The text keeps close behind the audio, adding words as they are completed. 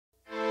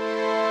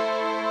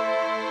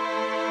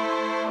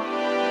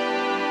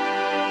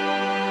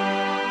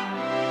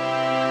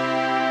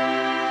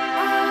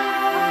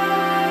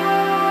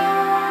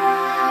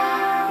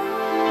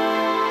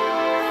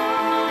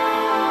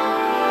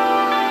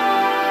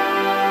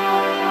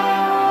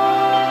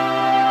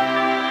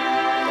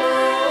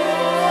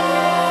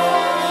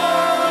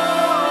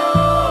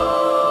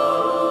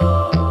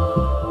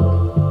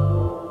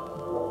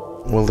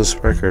this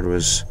record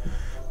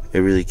it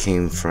really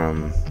came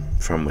from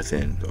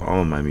within.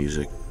 All of my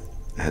music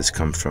has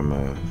come from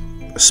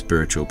a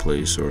spiritual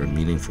place or a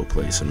meaningful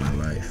place in my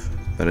life.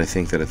 But I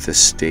think that at this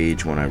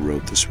stage when I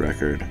wrote this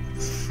record,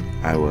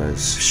 I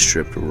was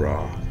stripped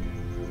raw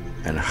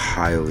and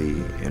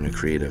highly in a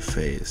creative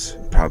phase,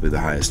 probably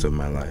the highest of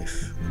my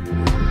life.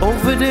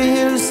 Over the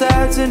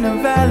hillsides and the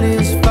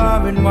valleys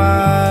far and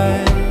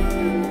wide,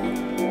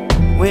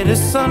 where the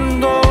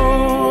sun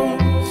goes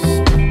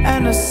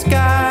and the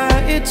sky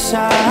it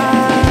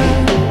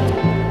shines.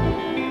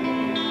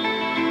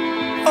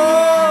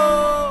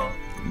 Oh,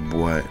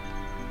 what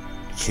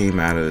came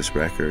out of this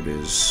record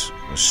is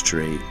a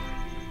straight,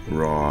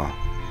 raw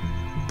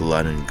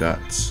blood and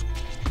guts.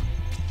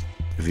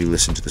 If you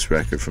listen to this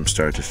record from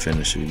start to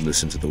finish, if you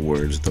listen to the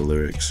words, the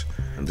lyrics,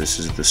 and this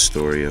is the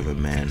story of a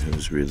man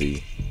who's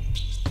really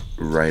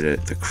right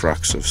at the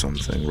crux of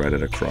something, right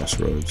at a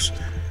crossroads,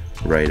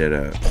 right at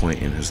a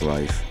point in his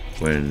life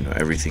when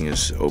everything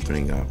is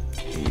opening up.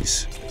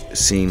 He's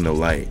seeing the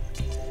light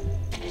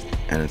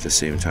and at the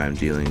same time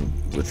dealing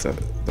with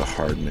the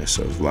hardness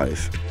of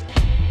life.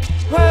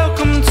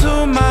 welcome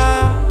to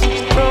my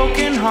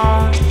broken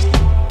heart.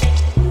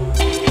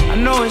 I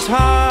know it's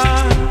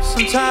hard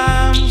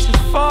sometimes to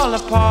fall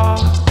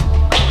apart.